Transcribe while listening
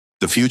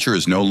The future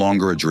is no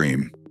longer a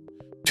dream.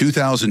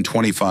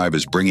 2025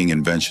 is bringing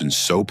inventions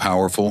so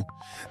powerful,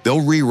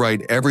 they'll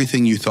rewrite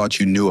everything you thought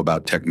you knew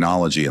about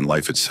technology and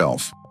life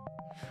itself.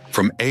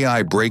 From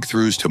AI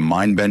breakthroughs to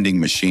mind-bending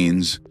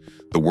machines,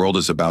 the world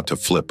is about to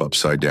flip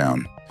upside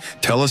down.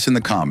 Tell us in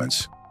the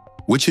comments,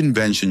 which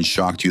invention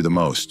shocked you the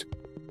most?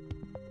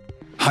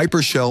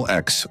 Hypershell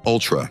X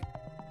Ultra.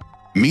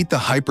 Meet the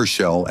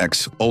Hypershell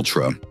X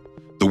Ultra,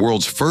 the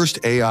world's first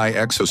AI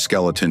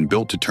exoskeleton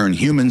built to turn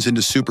humans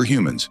into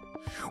superhumans.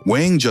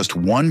 Weighing just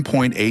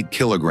 1.8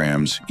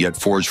 kilograms, yet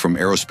forged from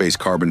aerospace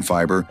carbon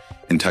fiber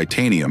and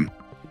titanium,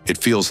 it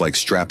feels like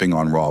strapping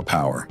on raw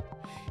power.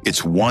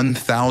 Its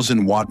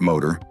 1,000-watt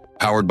motor,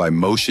 powered by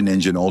Motion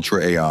Engine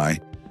Ultra AI,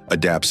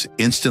 adapts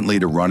instantly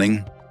to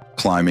running,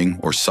 climbing,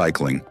 or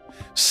cycling,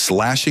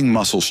 slashing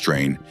muscle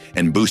strain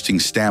and boosting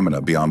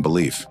stamina beyond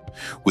belief.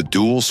 With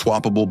dual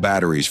swappable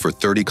batteries for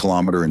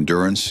 30-kilometer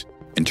endurance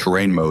and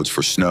terrain modes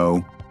for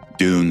snow,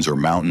 dunes, or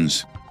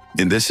mountains,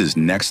 and this is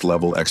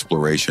next-level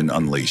exploration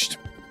unleashed.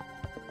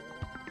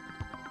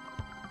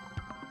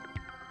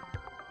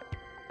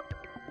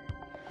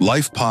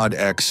 LifePod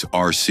X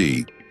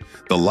RC.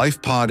 The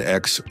LifePod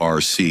X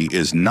RC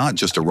is not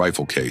just a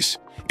rifle case,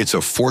 it's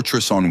a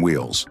fortress on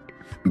wheels.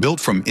 Built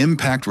from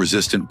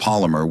impact-resistant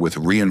polymer with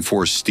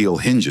reinforced steel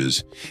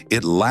hinges,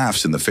 it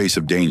laughs in the face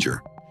of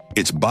danger.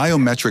 Its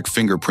biometric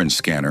fingerprint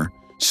scanner,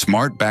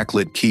 smart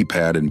backlit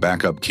keypad and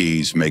backup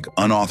keys make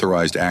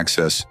unauthorized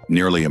access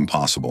nearly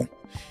impossible.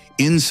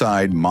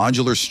 Inside,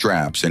 modular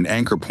straps and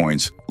anchor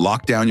points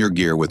lock down your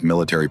gear with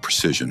military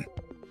precision.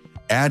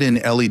 Add in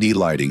LED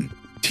lighting,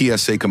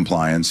 TSA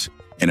compliance,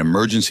 and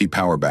emergency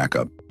power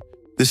backup.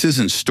 This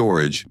isn't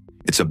storage,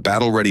 it's a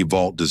battle-ready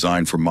vault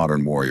designed for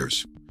modern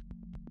warriors.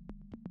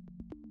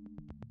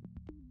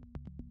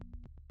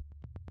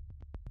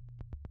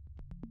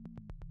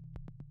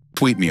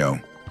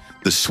 SweetMio.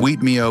 The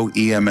SweetMio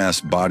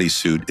EMS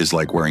bodysuit is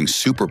like wearing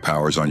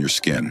superpowers on your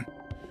skin.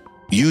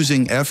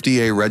 Using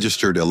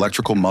FDA-registered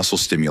electrical muscle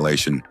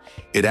stimulation,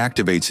 it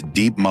activates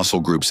deep muscle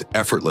groups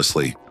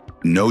effortlessly,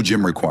 no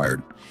gym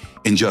required.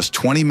 In just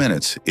 20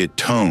 minutes, it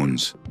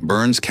tones,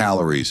 burns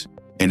calories,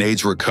 and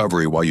aids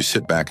recovery while you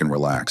sit back and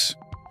relax.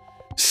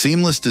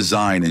 Seamless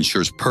design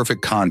ensures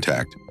perfect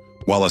contact,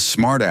 while a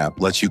smart app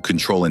lets you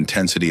control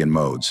intensity and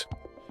modes.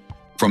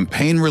 From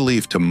pain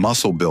relief to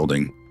muscle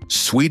building,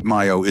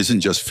 SweetMio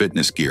isn't just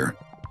fitness gear.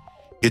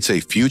 It's a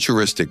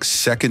futuristic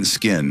second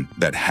skin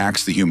that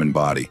hacks the human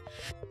body.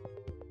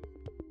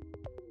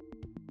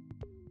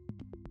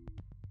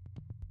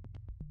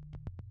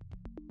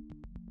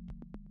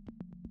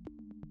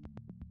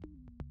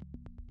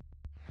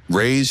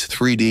 Raise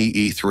 3D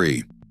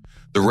E3.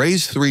 The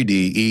Raise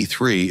 3D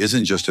E3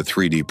 isn't just a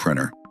 3D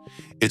printer.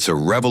 It's a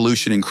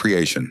revolution in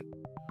creation.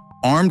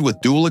 Armed with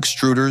dual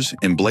extruders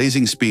and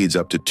blazing speeds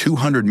up to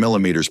 200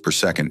 millimeters per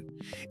second,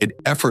 it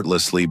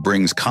effortlessly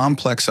brings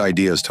complex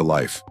ideas to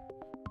life.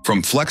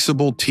 From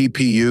flexible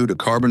TPU to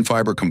carbon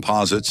fiber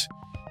composites,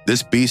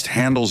 this beast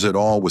handles it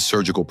all with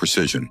surgical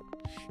precision.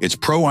 Its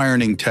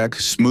pro-ironing tech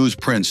smooths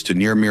prints to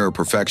near-mirror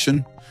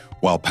perfection,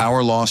 while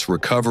power loss,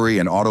 recovery,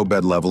 and auto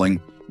bed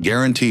leveling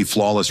guarantee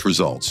flawless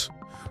results.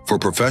 For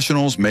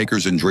professionals,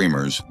 makers, and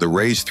dreamers, the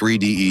Raise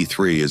 3D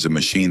E3 is a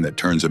machine that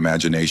turns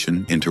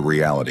imagination into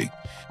reality.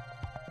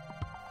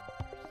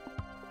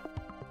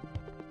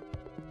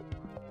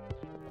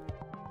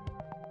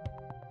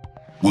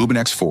 Woobin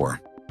X4.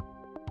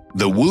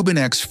 The Woobin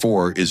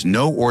X4 is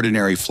no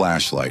ordinary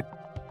flashlight.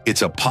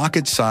 It's a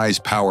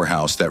pocket-sized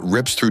powerhouse that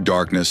rips through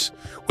darkness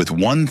with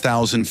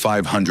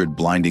 1,500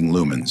 blinding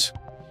lumens.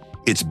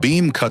 Its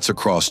beam cuts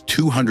across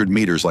 200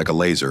 meters like a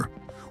laser,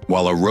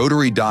 while a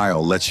rotary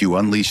dial lets you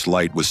unleash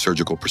light with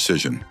surgical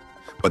precision.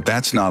 But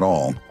that's not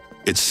all.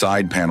 Its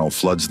side panel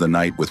floods the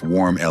night with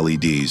warm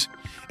LEDs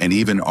and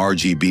even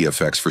RGB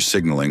effects for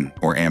signaling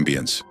or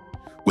ambience.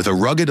 With a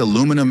rugged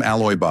aluminum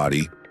alloy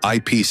body,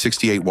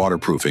 IP68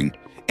 waterproofing,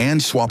 and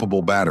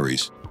swappable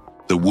batteries,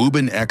 the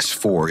Woobin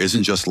X4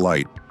 isn't just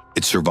light,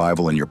 it's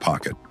survival in your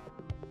pocket.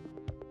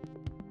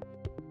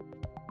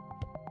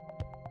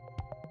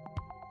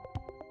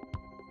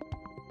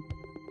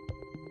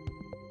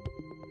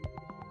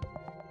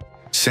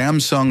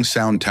 Samsung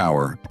Sound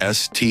Tower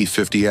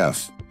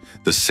ST50F.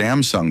 The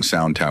Samsung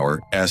Sound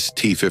Tower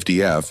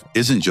ST50F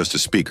isn't just a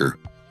speaker,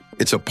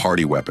 it's a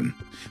party weapon.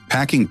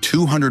 Packing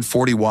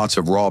 240 watts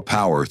of raw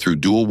power through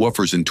dual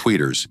woofers and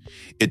tweeters,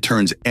 it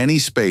turns any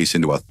space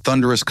into a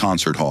thunderous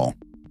concert hall.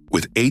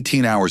 With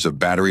 18 hours of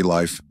battery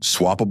life,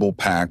 swappable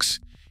packs,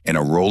 and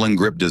a rolling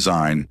grip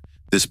design,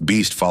 this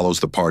beast follows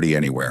the party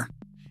anywhere.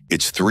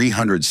 Its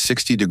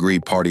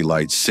 360-degree party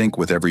lights sync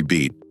with every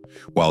beat,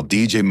 while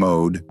DJ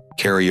mode,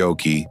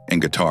 karaoke,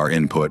 and guitar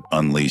input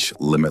unleash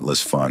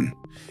limitless fun.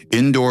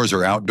 Indoors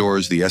or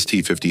outdoors, the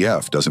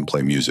ST50F doesn't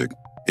play music,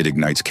 it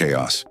ignites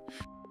chaos.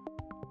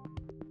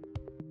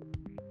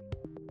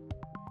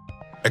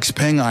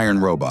 XPENG IRON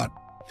Robot.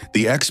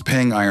 The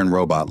XPENG IRON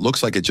Robot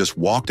looks like it just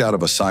walked out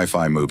of a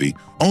sci-fi movie,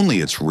 only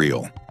it's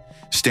real.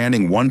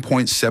 Standing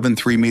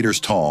 1.73 meters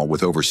tall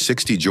with over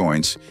 60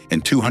 joints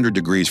and 200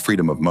 degrees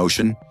freedom of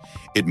motion,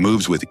 it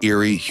moves with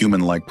eerie,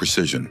 human-like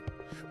precision.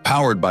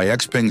 Powered by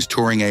XPENG's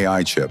Turing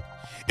AI chip,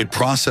 it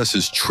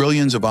processes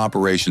trillions of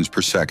operations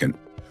per second,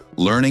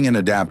 learning and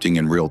adapting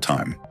in real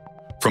time.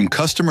 From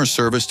customer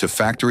service to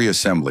factory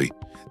assembly,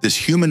 this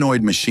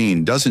humanoid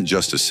machine doesn't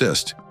just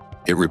assist,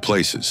 it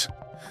replaces.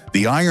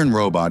 The Iron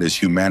Robot is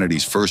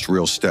humanity's first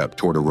real step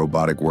toward a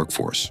robotic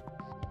workforce.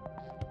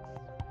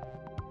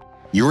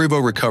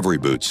 Urivo Recovery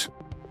Boots.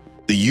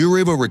 The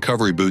Urivo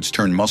Recovery Boots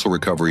turn muscle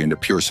recovery into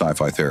pure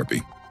sci-fi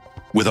therapy.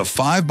 With a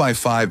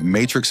 5x5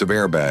 matrix of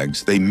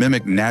airbags, they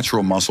mimic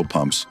natural muscle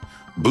pumps,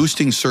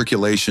 boosting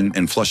circulation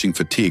and flushing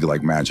fatigue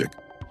like magic.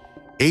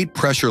 8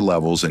 pressure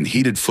levels and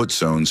heated foot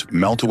zones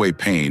melt away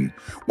pain,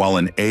 while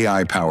an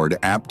AI-powered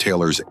app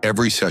tailors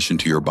every session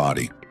to your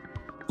body.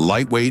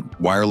 Lightweight,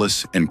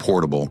 wireless, and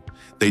portable,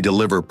 they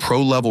deliver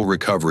pro-level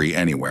recovery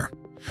anywhere.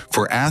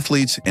 For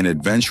athletes and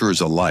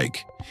adventurers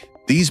alike,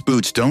 these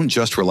boots don't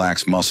just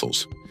relax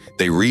muscles,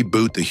 they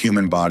reboot the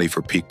human body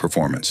for peak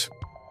performance.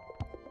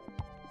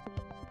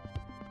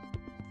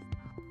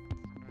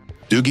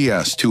 Doogee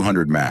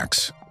S200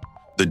 Max.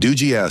 The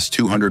Doogee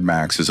S200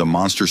 Max is a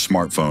monster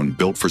smartphone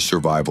built for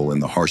survival in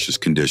the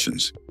harshest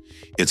conditions.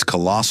 Its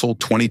colossal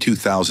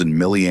 22,000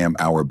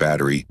 mAh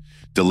battery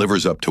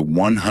delivers up to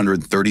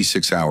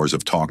 136 hours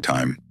of talk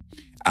time,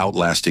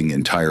 outlasting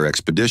entire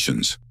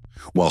expeditions,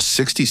 while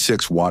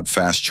 66-watt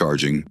fast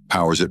charging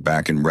powers it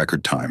back in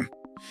record time.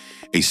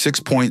 A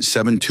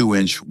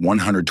 6.72-inch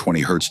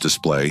 120Hz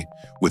display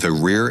with a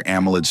rear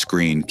AMOLED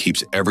screen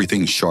keeps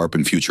everything sharp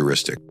and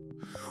futuristic.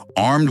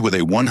 Armed with a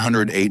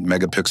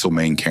 108-megapixel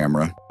main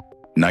camera,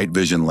 night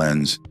vision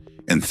lens,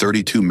 and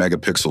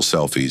 32-megapixel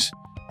selfies,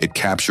 it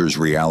captures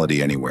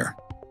reality anywhere.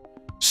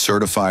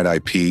 Certified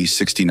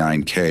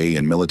IP69K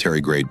and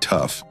military-grade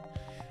tough,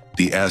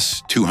 the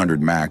S200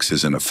 Max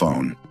isn't a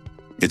phone.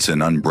 It's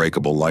an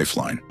unbreakable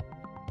lifeline.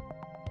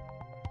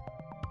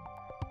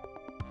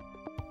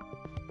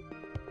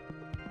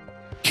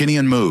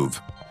 Kinian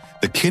Move.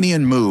 The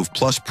Kinian Move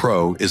Plus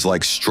Pro is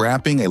like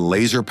strapping a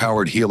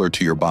laser-powered healer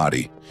to your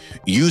body.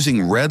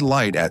 Using red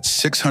light at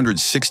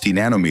 660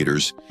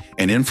 nanometers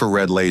and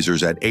infrared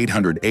lasers at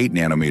 808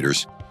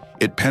 nanometers,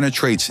 it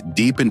penetrates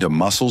deep into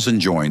muscles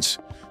and joints,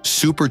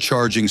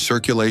 supercharging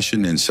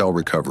circulation and cell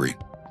recovery.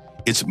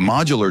 Its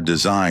modular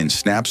design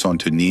snaps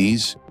onto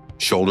knees,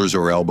 shoulders,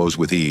 or elbows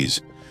with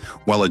ease,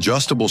 while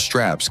adjustable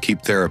straps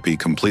keep therapy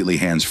completely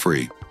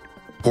hands-free.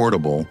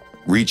 Portable,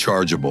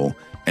 rechargeable,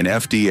 and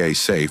FDA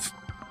safe,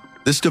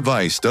 this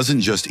device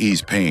doesn't just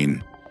ease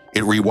pain,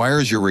 it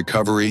rewires your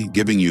recovery,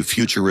 giving you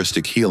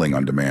futuristic healing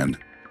on demand.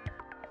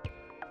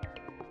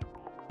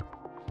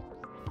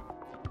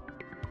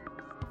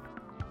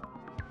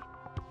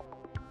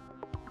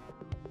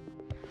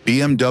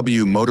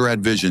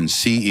 BMW Vision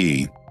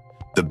CE.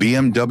 The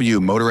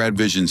BMW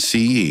Vision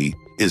CE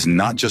is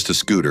not just a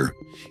scooter,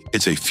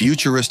 it's a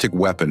futuristic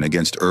weapon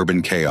against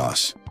urban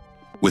chaos.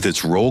 With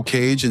its roll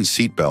cage and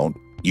seatbelt,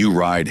 you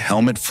ride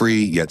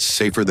helmet-free yet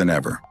safer than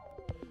ever.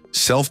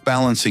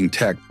 Self-balancing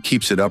tech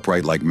keeps it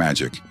upright like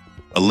magic,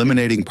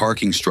 eliminating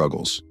parking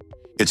struggles.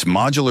 Its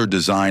modular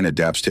design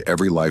adapts to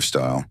every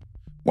lifestyle,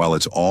 while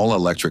its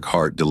all-electric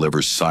heart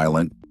delivers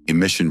silent,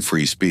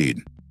 emission-free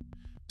speed.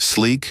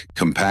 Sleek,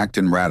 compact,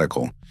 and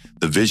radical,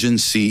 the Vision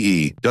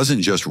CE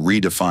doesn't just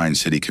redefine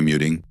city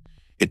commuting,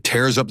 it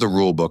tears up the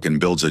rulebook and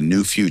builds a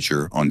new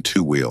future on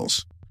 2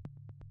 wheels.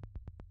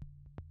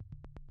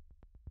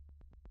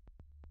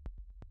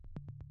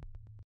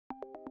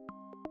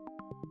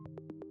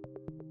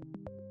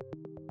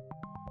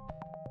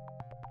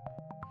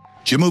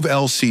 Jimove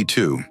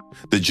LC2.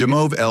 The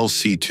Jimove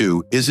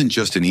LC2 isn't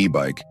just an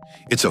e-bike,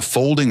 it's a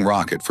folding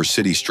rocket for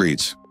city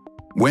streets.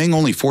 Weighing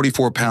only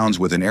 44 pounds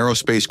with an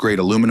aerospace-grade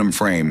aluminum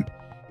frame,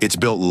 it's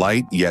built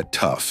light yet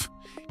tough.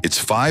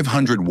 Its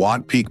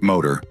 500-watt peak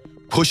motor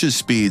pushes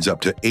speeds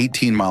up to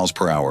 18 miles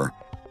per hour,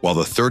 while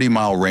the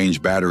 30-mile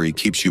range battery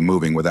keeps you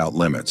moving without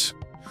limits.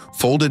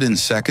 Fold it in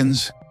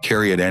seconds,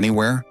 carry it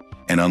anywhere,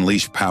 and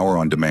unleash power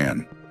on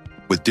demand.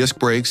 With disc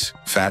brakes,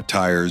 fat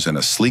tires, and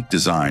a sleek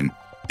design,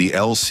 the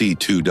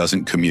LC2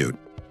 doesn't commute.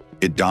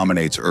 It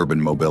dominates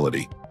urban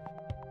mobility.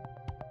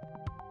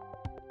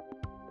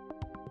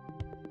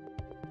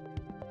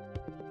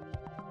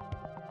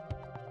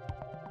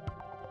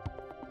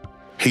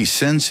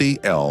 Hisense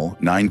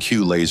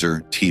L9Q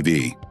Laser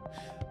TV.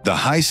 The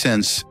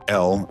Hisense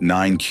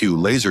L9Q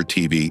Laser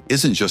TV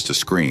isn't just a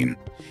screen,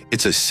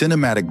 it's a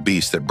cinematic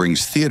beast that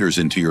brings theaters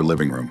into your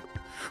living room.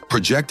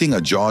 Projecting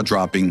a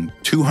jaw-dropping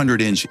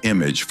 200-inch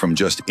image from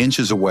just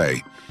inches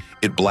away,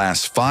 it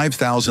blasts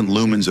 5,000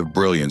 lumens of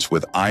brilliance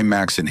with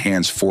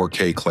IMAX-enhanced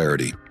 4K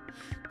clarity.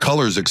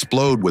 Colors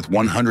explode with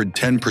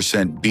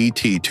 110%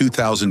 BT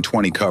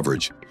 2020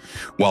 coverage,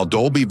 while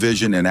Dolby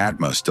Vision and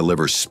Atmos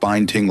deliver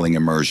spine-tingling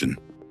immersion.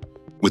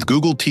 With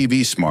Google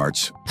TV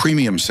Smarts,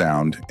 premium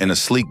sound, and a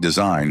sleek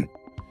design,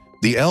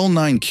 the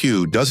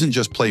L9Q doesn't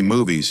just play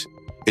movies,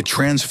 it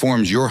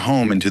transforms your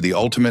home into the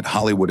ultimate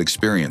Hollywood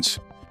experience.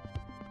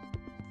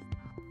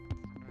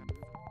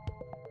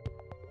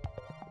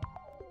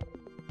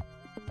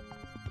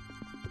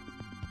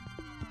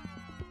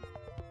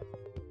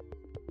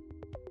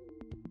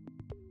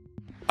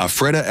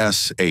 Afreda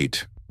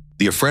S8.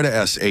 The Afreda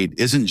S8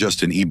 isn't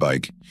just an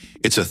e-bike.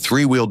 It's a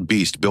three-wheeled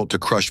beast built to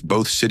crush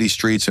both city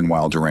streets and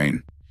wild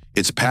terrain.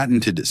 Its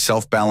patented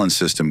self-balance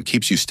system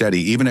keeps you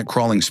steady even at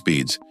crawling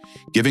speeds,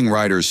 giving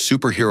riders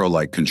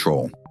superhero-like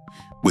control.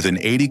 With an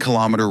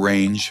 80-kilometer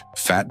range,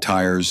 fat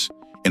tires,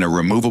 and a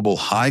removable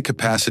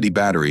high-capacity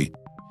battery,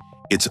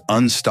 it's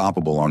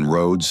unstoppable on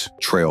roads,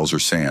 trails, or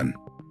sand.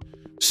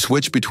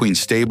 Switch between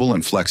stable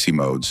and flexi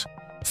modes,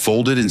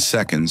 fold it in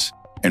seconds,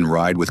 and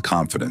ride with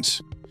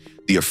confidence.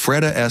 The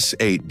Afreda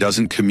S8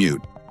 doesn't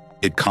commute,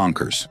 it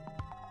conquers.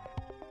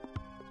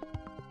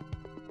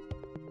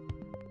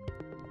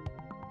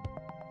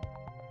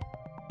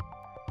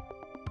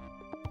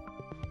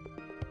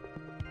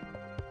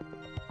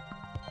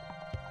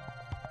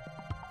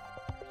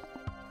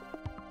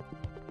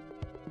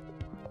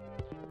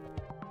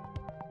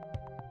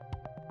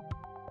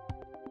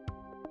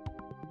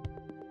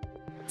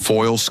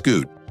 Foil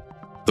Scoot.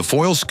 The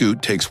Foil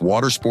Scoot takes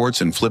water sports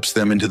and flips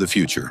them into the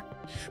future.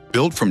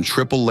 Built from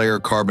triple-layer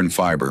carbon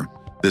fiber,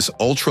 this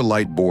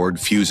ultra-light board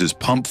fuses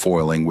pump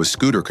foiling with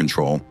scooter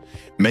control,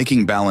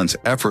 making balance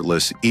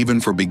effortless even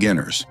for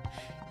beginners.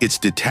 Its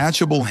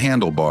detachable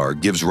handlebar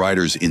gives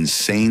riders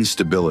insane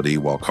stability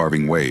while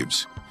carving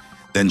waves,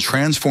 then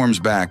transforms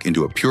back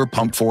into a pure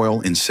pump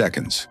foil in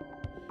seconds.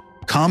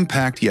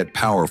 Compact yet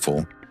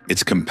powerful,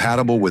 it's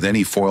compatible with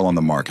any foil on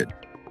the market.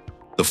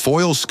 The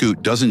Foil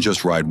Scoot doesn't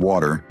just ride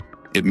water,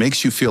 it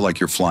makes you feel like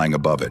you're flying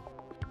above it.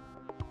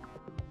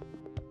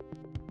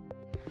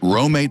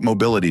 Roamate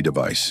Mobility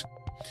Device.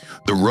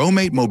 The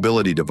Roamate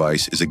Mobility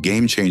Device is a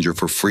game-changer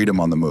for freedom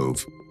on the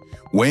move.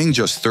 Weighing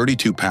just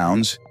 32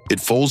 pounds, it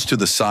folds to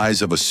the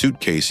size of a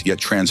suitcase yet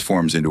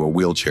transforms into a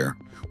wheelchair,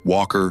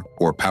 walker,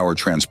 or power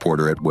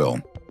transporter at will.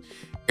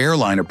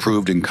 Airline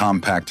approved and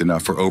compact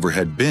enough for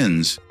overhead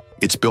bins,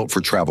 it's built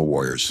for travel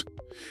warriors.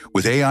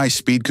 With AI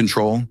speed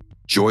control,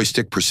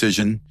 joystick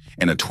precision,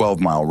 and a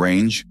 12-mile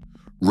range,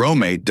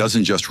 Roamate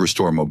doesn't just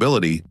restore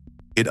mobility,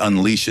 it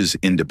unleashes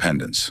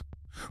independence.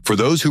 For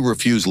those who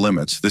refuse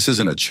limits, this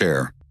isn't a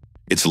chair,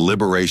 it's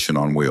liberation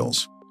on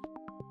wheels.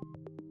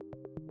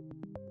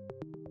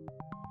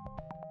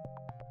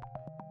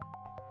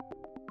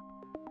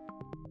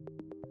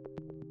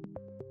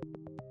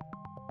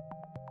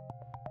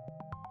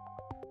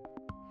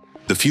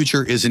 The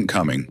future isn't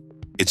coming,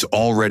 it's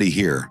already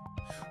here.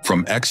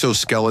 From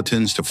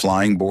exoskeletons to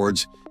flying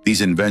boards,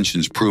 these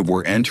inventions prove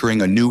we're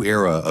entering a new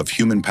era of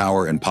human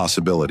power and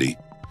possibility.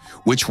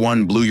 Which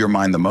one blew your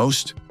mind the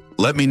most?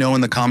 Let me know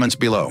in the comments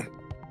below.